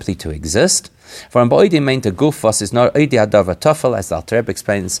just simply to exist. For oidi meant a gufos is not oidi adavar tofel, as the Alter Rebbe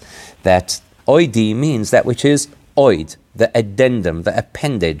explains, that oidi means that which is oid, the addendum, the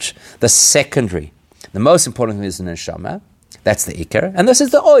appendage, the secondary. The most important thing is the neshama. That's the ikar, and this is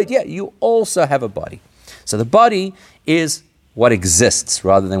the oid. Yeah, you also have a body. So the body is what exists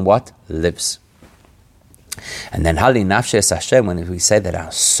rather than what lives. And then hali nafshes Hashem, when we say that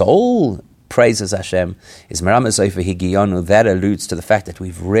our soul praises Hashem, is Meramez Ofer Higiyonu. That alludes to the fact that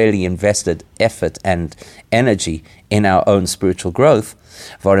we've really invested effort and energy in our own spiritual growth.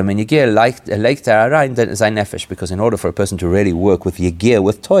 Because in order for a person to really work with Yegir,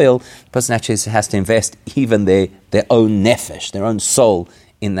 with toil, the person actually has to invest even their own nefesh, their own soul,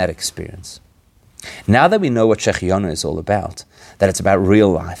 in that experience. Now that we know what shechionu is all about, that it's about real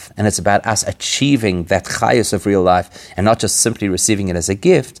life, and it's about us achieving that chayus of real life, and not just simply receiving it as a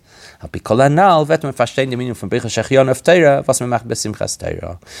gift, we can then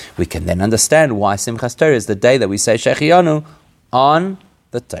understand why Simchas Torah is the day that we say shechionu on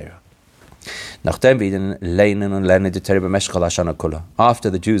the Torah. After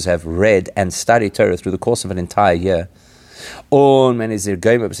the Jews have read and studied Torah through the course of an entire year, now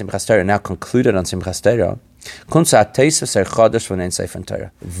concluded on Simchas Torah,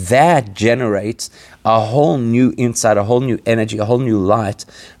 that generates a whole new insight, a whole new energy, a whole new light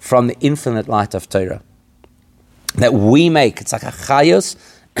from the infinite light of Torah that we make. It's like a chayos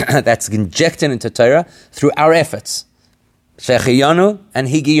that's injected into Torah through our efforts, shechionu and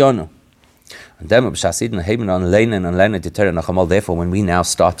higiyonu. Therefore, when we now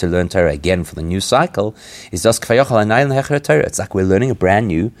start to learn Torah again for the new cycle, it's like we're learning a brand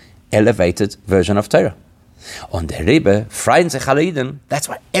new, elevated version of Torah. That's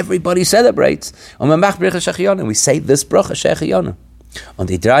why everybody celebrates. And we say this bracha shechionu.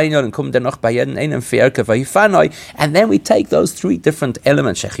 And then we take those three different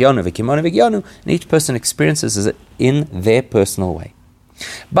elements, shechionu, v'kimonu, v'gyonu, and each person experiences it in their personal way.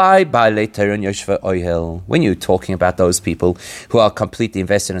 When you're talking about those people who are completely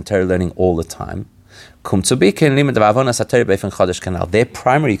invested in Torah learning all the time, their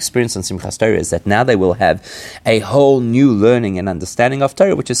primary experience on Simchas Torah is that now they will have a whole new learning and understanding of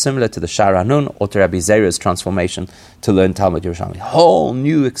Torah, which is similar to the Sha'ar HaNun or to Rabbi Zera's transformation to learn Talmud Yerushalmi. A whole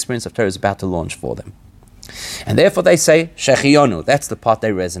new experience of Torah is about to launch for them. And therefore they say, shechionu, that's the part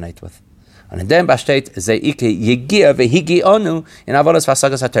they resonate with. And then Bashtet Zeike Yegir vehigionu in Avodas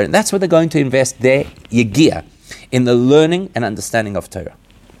Vasagas HaTorah. That's where they're going to invest their Yegir, in the learning and understanding of Torah.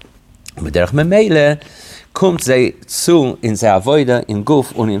 B'derech Memele kommt ze zu in ze Avoda in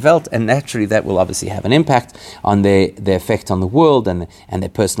Guf und in Welt, and naturally that will obviously have an impact on their effect on the world and their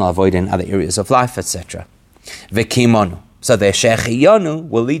personal Avoda in other areas of life, etc. V'kimonu. So their shechionu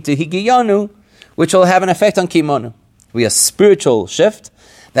will lead to higiyonu, which will have an effect on kimonu. We have a spiritual shift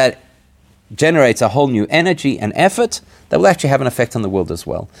that generates a whole new energy and effort that will actually have an effect on the world as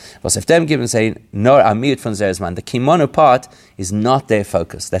well. Was if them given saying no amid from Zerzman, the kimono part is not their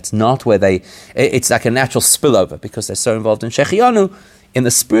focus. That's not where it's like a natural spillover because they're so involved in shechionu, in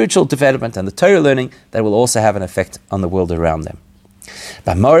the spiritual development and the Torah learning that will also have an effect on the world around them.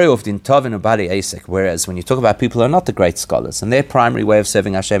 Whereas when you talk about people who are not the great scholars and their primary way of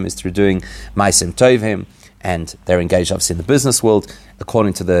serving Hashem is through doing Ma'asim Tovim, and they're engaged obviously in the business world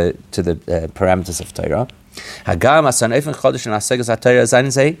according to the parameters of Torah.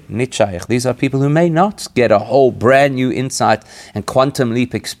 These are people who may not get a whole brand new insight and quantum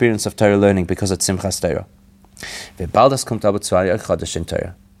leap experience of Torah learning because it's Simchas Torah.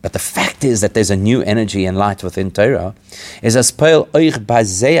 But the fact is that there's a new energy and light within Torah. It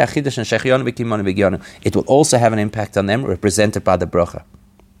will also have an impact on them, represented by the bracha.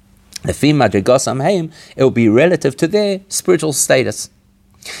 It will be relative to their spiritual status.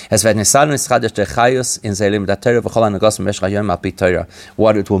 What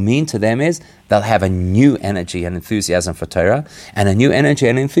it will mean to them is they'll have a new energy and enthusiasm for Torah, and a new energy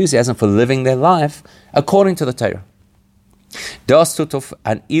and enthusiasm for living their life according to the Torah.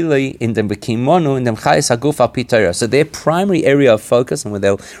 So their primary area of focus, and where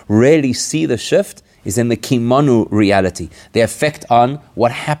they'll really see the shift, is in the kimonu reality, the effect on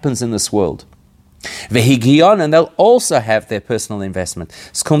what happens in this world. And they'll also have their personal investment.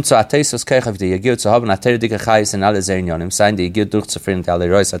 So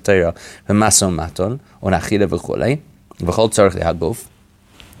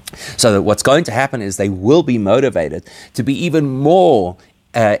that what's going to happen is they will be motivated to be even more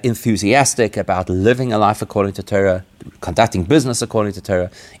enthusiastic about living a life according to Torah, conducting business according to Torah,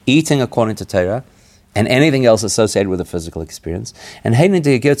 eating according to Torah, and anything else associated with a physical experience. And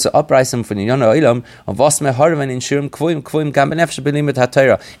they'll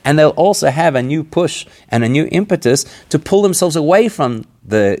also have a new push and a new impetus to pull themselves away from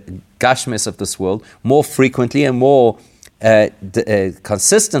the gashmis of this world more frequently and more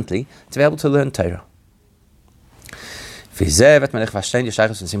consistently to be able to learn Torah. And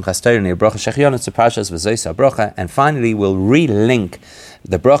finally, we'll relink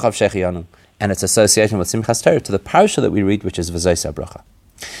the bracha of Shechianu and its association with Simchas Torah to the parasha that we read, which is V'zois HaBracha.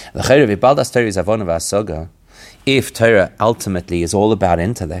 If Torah ultimately is all about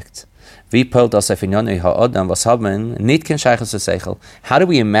intellect, how do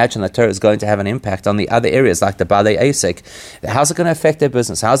we imagine that Torah is going to have an impact on the other areas, like the Balei Esek? How's it going to affect their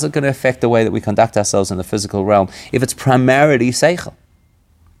business? How's it going to affect the way that we conduct ourselves in the physical realm if it's primarily Seichel?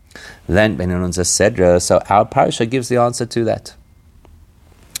 So our parasha gives the answer to that.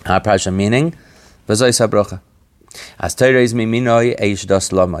 Our parasha meaning V'zois HaBracha. As Torah is miminoi eish das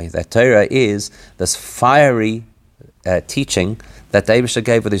lamai. That Torah is this fiery teaching that the Eibusha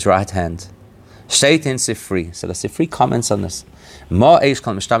gave with his right hand. Shteit in Sifri. So the Sifri comments on this.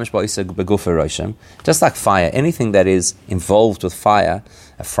 Just like fire, anything that is involved with fire,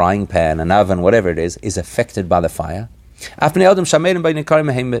 a frying pan, an oven, whatever it is affected by the fire.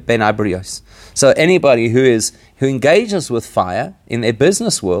 So anybody who engages with fire in their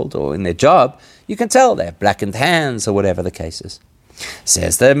business world or in their job, you can tell they have blackened hands or whatever the case is.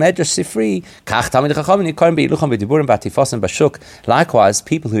 Says the Medrash Sifri, likewise,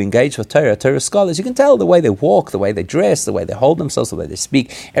 people who engage with Torah scholars, you can tell the way they walk, the way they dress, the way they hold themselves, the way they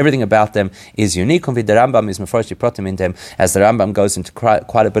speak, everything about them is unique. As the Rambam goes into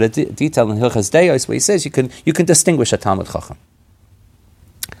quite a bit of detail in Hilchas Deos, where he says you can distinguish a Talmud Chacham.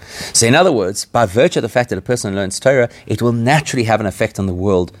 So in other words, by virtue of the fact that a person learns Torah, it will naturally have an effect on the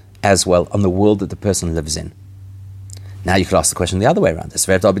world as well, on the world that the person lives in. Now you could ask the question the other way around.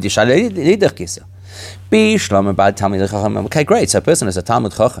 Okay, great. So a person is a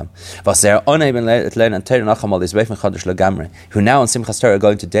Talmud Chacham, who now in Simchas Torah are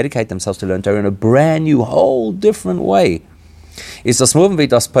going to dedicate themselves to learn Torah in a brand new, whole different way. So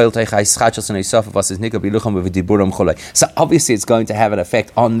obviously it's going to have an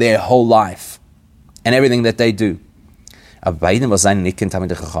effect on their whole life and everything that they do. But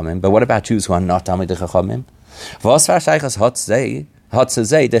what about Jews who are not Talmidei Chachamim?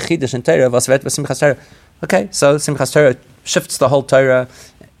 Okay, so Simchas Torah shifts the whole Torah.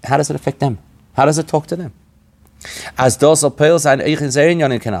 How does it affect them? How does it talk to them? How does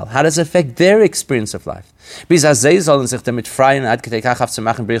it affect their experience of life?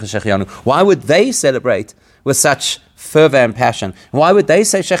 Why would they celebrate with such fervor and passion? Why would they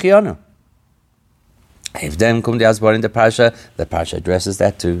say Shechianu? If then come the Asbar in the parasha addresses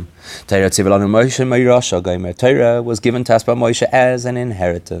that too. Torah was given to us by Moshe as an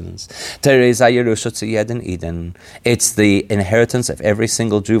inheritance. Torah is Yerusha to Yed and Eden. It's the inheritance of every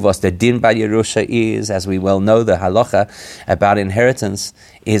single Jew. Was the din by Yerusha is, as we well know, the halacha about inheritance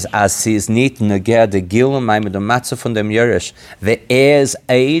is as is nit neger de gil maimed matzu von dem Yerush. The heir's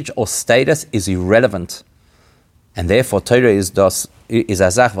age or status is irrelevant, and therefore Torah is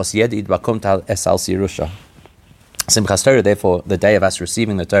azach was yedid bakom tal esal Yerusha. Simchas Torah, therefore, the day of us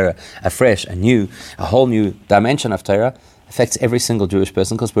receiving the Torah afresh, a whole new dimension of Torah, affects every single Jewish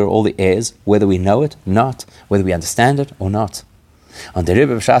person because we're all the heirs, whether we know it, not, whether we understand it or not. On the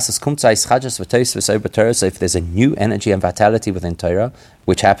Rebbe B'Shas kommt Chadshus v'Tois v'Sober Torah. So if there's a new energy and vitality within Torah,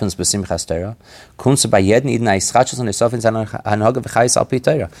 which happens with Simchas Torah, kommt bei jedem Eden Chadshus und Esof in seiner Hanhage v'Chayis al pi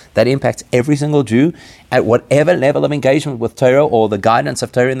Torah. That impacts every single Jew at whatever level of engagement with Torah or the guidance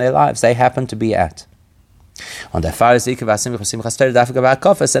of Torah in their lives they happen to be at. And that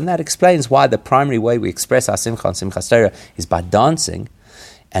explains why the primary way we express our Simcha and Simchas Torah is by dancing,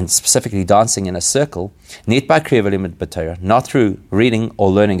 and specifically dancing in a circle, not through reading or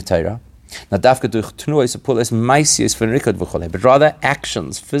learning Torah, but rather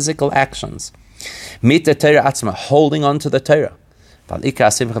actions, physical actions. Holding on to the Torah.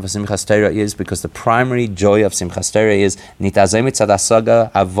 Simchas Torah is because the primary joy of Simchas Torah is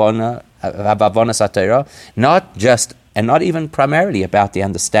not just and not even primarily about the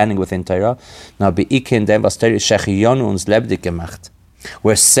understanding within Torah.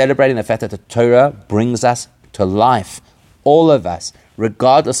 We're celebrating the fact that the Torah brings us to life, all of us,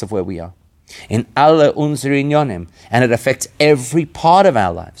 regardless of where we are. In alle unsere inyonim, and it affects every part of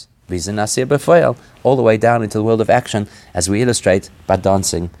our lives. All the way down into the world of action, as we illustrate by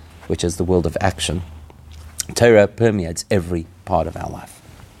dancing, which is the world of action. Torah permeates every part of our life.